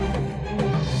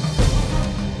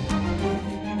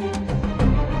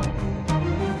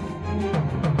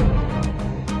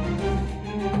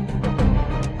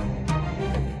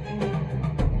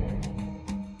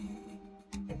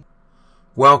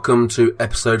Welcome to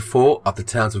episode 4 of the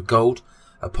Towns of Gold,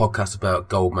 a podcast about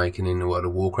gold making in the world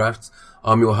of Warcraft.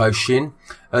 I'm your host Shin,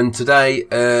 and today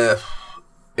it's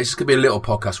just going to be a little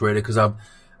podcast really, because I've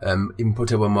even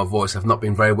put up on my voice. I've not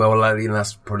been very well lately, and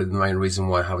that's probably the main reason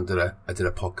why I did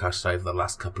a podcast over the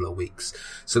last couple of weeks.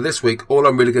 So this week, all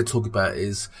I'm really going to talk about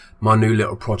is my new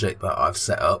little project that I've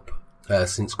set up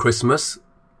since Christmas.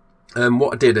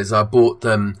 What I did is I bought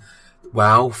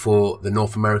WoW for the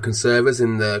North American servers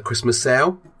in the Christmas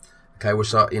sale. Okay,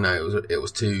 which it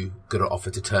was too good an offer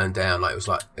to turn down.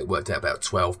 It worked out about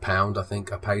 £12, I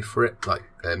think I paid for it,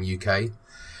 UK.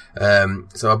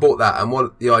 So I bought that, and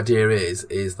what the idea is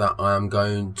that I am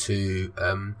going to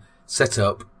set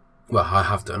up. Well, I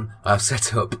have done. I've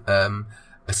set up a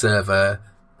server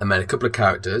and made a couple of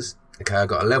characters. Okay, I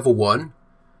got a level 1.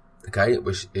 Okay,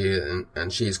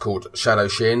 and she is called Shadow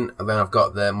Shin, and then I've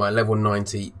got my level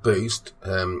 90 boost.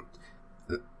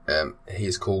 He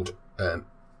is called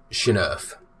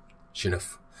Shinurf.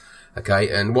 Okay,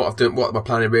 and what my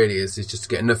plan really is just to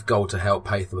get enough gold to help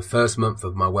pay for the first month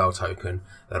of my WoW token.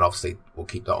 That obviously will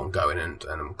keep that on going, and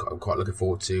I'm quite looking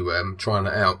forward to trying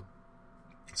that out.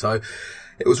 So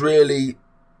it was really,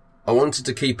 I wanted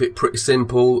to keep it pretty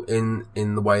simple in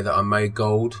the way that I made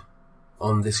gold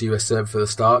on this US server for the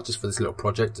start, just for this little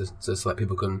project, so that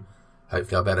people can,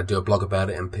 hopefully I'll be able to do a blog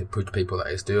about it and prove to people that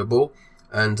it's doable.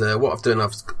 And what I've done,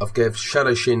 I've gave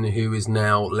Shadow Shin, who is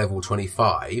now level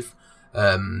 25,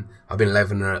 I've been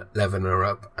leveling her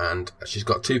up, and she's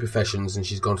got 2 professions, and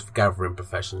she's gone for gathering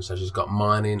professions, so she's got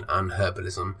mining and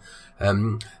herbalism.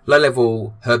 Low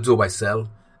level herbs always sell,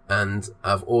 and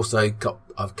I've did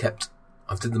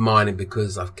the mining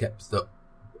because I've kept the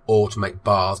ore to make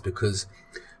bars, because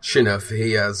Shinurf,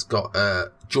 he has got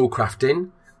jewel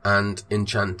crafting and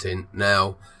enchanting.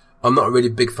 Now, I'm not a really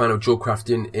big fan of jewel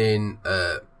crafting in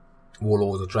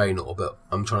Warlords or Draenor, but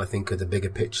I'm trying to think of the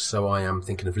bigger picture, so I am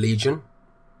thinking of Legion.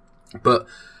 But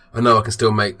I know I can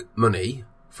still make money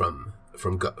from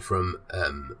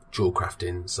jewel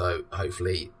crafting, so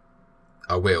hopefully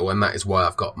I will, and that is why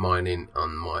I've got mining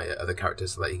on my other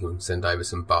characters, so that you can send over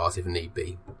some bars if need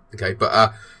be. Okay,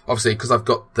 but obviously, because I've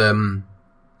got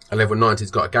a level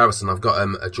 90's got a garrison, I've got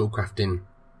a jewel crafting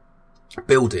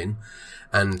building,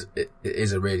 and it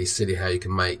is a really silly how you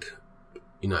can make,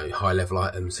 high level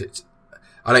items.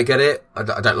 I don't get it. I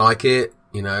don't like it.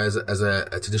 As a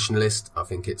traditionalist, I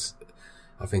think it's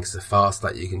a farce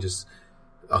that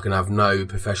I can have no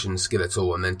profession skill at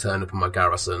all, and then turn up on my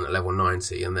garrison at level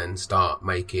 90, and then start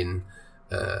making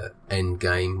not end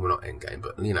game,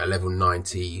 but level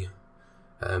 90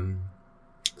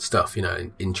 stuff,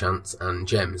 enchants and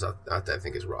gems. I don't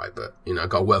think it's right, but I've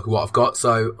got to work with what I've got,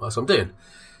 so that's what I'm doing.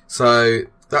 So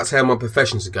that's how my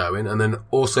professions are going. And then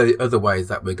also the other ways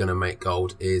that we're going to make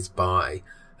gold is by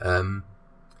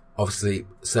obviously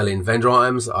selling vendor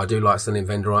items. I do like selling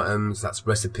vendor items. That's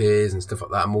recipes and stuff like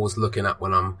that. I'm always looking at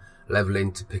when I'm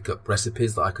leveling to pick up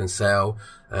recipes that I can sell,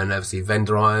 and obviously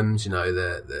vendor items,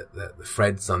 the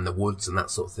threads and the woods and that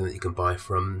sort of thing that you can buy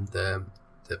from the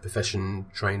profession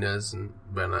trainers and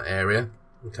around that area.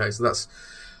 Okay, so that's,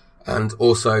 and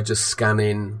also just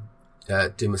scanning,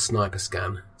 doing a sniper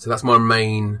scan. So that's my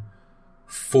main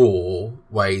 4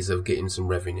 ways of getting some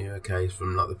revenue. Okay,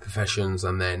 from the professions,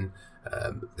 and then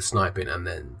the sniping, and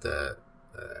then the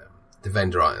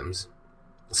vendor items.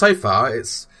 So far,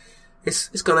 it's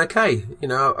gone okay.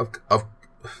 I've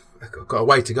got a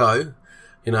way to go.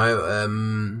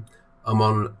 I'm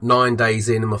on 9 days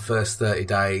in my first 30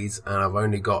 days, and I've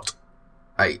only got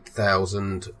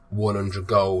 8,100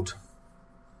 gold.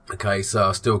 Okay, so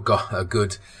I've still got a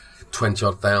good 20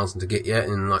 odd thousand to get yet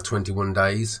in 21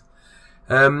 days.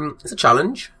 It's a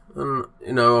challenge, and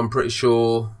I'm pretty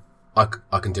sure I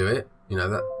can do it.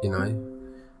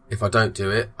 If I don't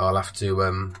do it, I'll have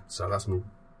to. So that's me.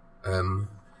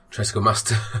 Tresco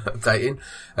Master updating.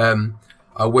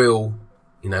 I will.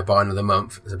 By another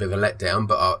month. It's a bit of a letdown,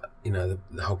 but the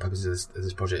whole purpose of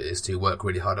this project is to work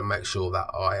really hard and make sure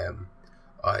that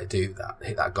I do that,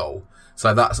 hit that goal. So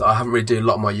I haven't really done a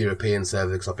lot of my European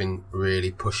server because I've been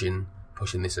really pushing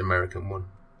this American one.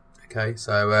 Okay,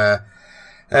 so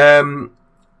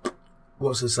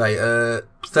what's to say?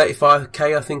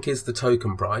 35k I think is the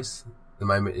token price at the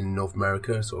moment in North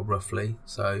America, sort of roughly.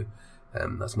 So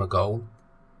that's my goal.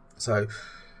 So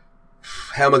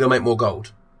how am I going to make more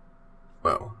gold?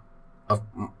 Well,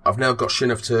 I've now got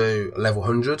Shinurf to level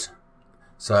 100,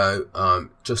 so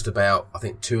just about, I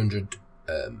think, 200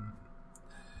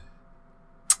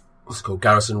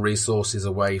 garrison resources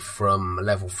away from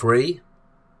level 3.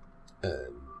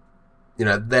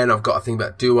 Then I've got to think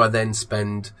about, do I then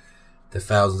spend the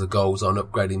thousands of golds on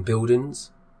upgrading buildings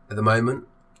at the moment?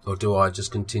 or do I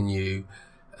just continue?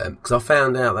 Because I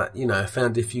found out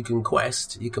that, if you can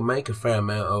quest, you can make a fair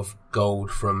amount of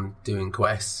gold from doing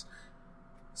quests.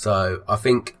 So I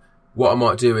think what I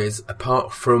might do is,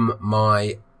 apart from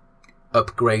my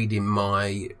upgrading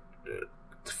my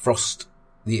frost,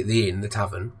 the inn, the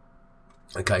tavern.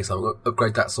 Okay, so I'm going to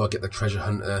upgrade that so I get the treasure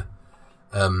hunter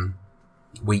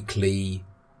weekly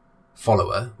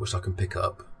follower, which I can pick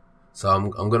up. So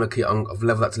I'm going to I've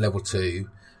leveled that to level 2.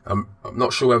 I'm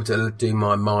not sure whether to do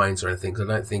my mines or anything, because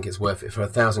I don't think it's worth it. For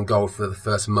 1,000 gold for the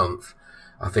first month,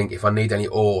 I think if I need any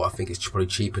ore, I think it's probably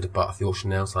cheaper to buy off the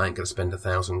auction now, so I ain't going to spend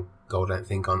 1,000 gold, I don't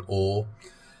think, on ore.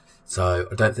 So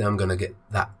I don't think I'm going to get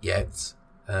that yet.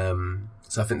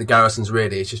 So I think the garrison's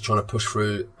really is just trying to push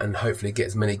through and hopefully get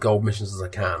as many gold missions as I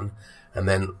can, and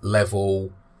then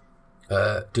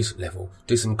do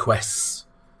some quests,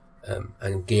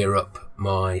 and gear up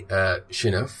my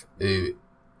Shinuf, who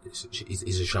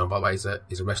is a shaman, by the way.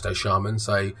 He's a resto shaman.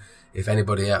 So if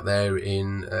anybody out there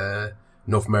in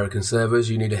North American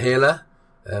servers, you need a healer,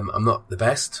 I'm not the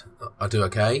best. I do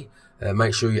okay.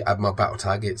 Make sure you add my battle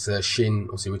tag. It's Shin,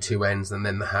 obviously with 2 N's, and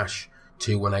then the hash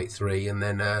 2183, and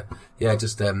then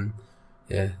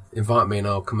invite me and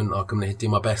I'll come and do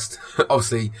my best.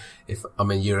 Obviously, if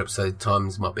I'm in Europe, so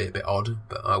times might be a bit odd,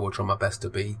 but I will try my best to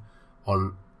be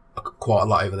on quite a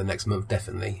lot over the next month,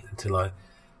 definitely, until I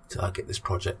get this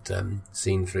project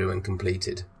seen through and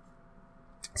completed.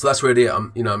 So that's really it.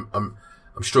 I'm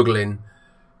struggling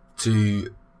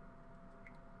to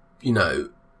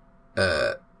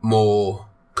more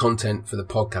content for the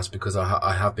podcast, because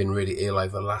I have been really ill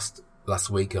over the last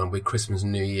week, and with Christmas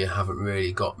and New Year haven't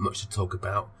really got much to talk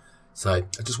about. So I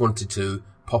just wanted to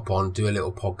pop on, do a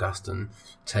little podcast and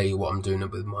tell you what I'm doing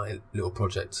with my little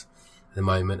project at the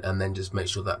moment, and then just make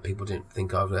sure that people didn't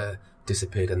think I've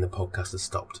disappeared and the podcast has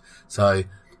stopped. So,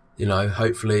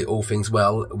 hopefully all things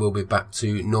well, we'll be back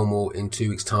to normal in 2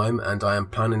 weeks' time, and I am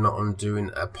planning on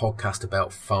doing a podcast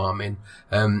about farming.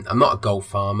 I'm not a gold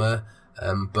farmer,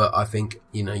 but I think,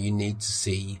 you need to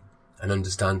see and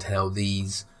understand how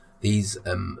these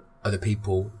other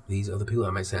people,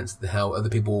 that makes sense, how other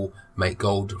people make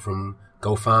gold from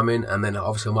gold farming, and then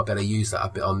obviously I might be able to use that a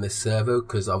bit on this server,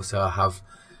 because obviously I have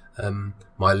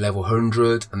my level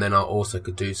 100, and then I also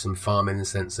could do some farming in the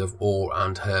sense of ore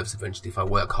and herbs eventually if I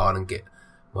work hard and get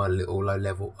my little low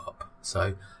level up.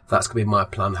 So that's going to be my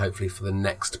plan, hopefully, for the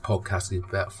next podcast is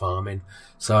about farming.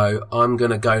 So I'm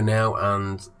going to go now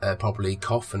and probably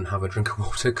cough and have a drink of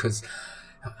water, because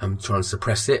I'm trying to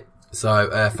suppress it.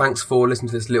 So thanks for listening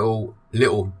to this little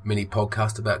mini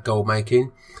podcast about gold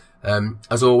making.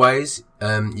 As always,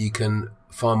 you can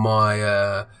find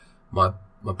my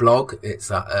blog.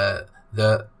 It's at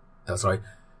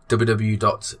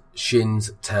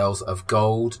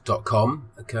www.shinstalesofgold.com.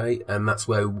 Okay, and that's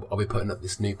where I'll be putting up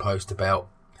this new post about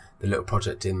the little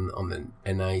project on the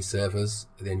NA servers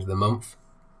at the end of the month.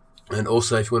 And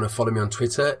also, if you want to follow me on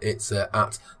Twitter, it's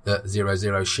at the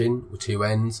 00shin with 2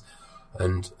 N's.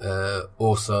 And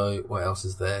also, what else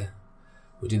is there?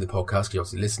 We do the podcast, you're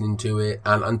obviously listening to it,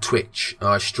 and on Twitch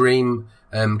I stream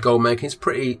gold making. It's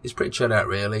pretty chilled out,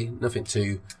 really. Nothing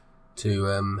too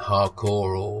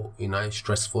hardcore or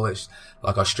stressful. It's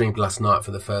like I streamed last night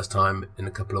for the first time in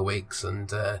a couple of weeks,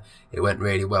 and it went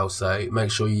really well. So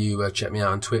make sure you check me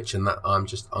out on Twitch, and that I'm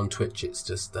just on Twitch. It's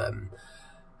just the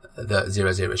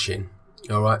 00shin.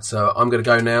 Alright, so I'm going to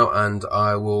go now, and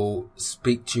I will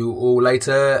speak to you all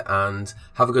later, and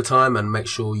have a good time, and make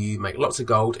sure you make lots of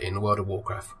gold in World of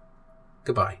Warcraft.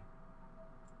 Goodbye.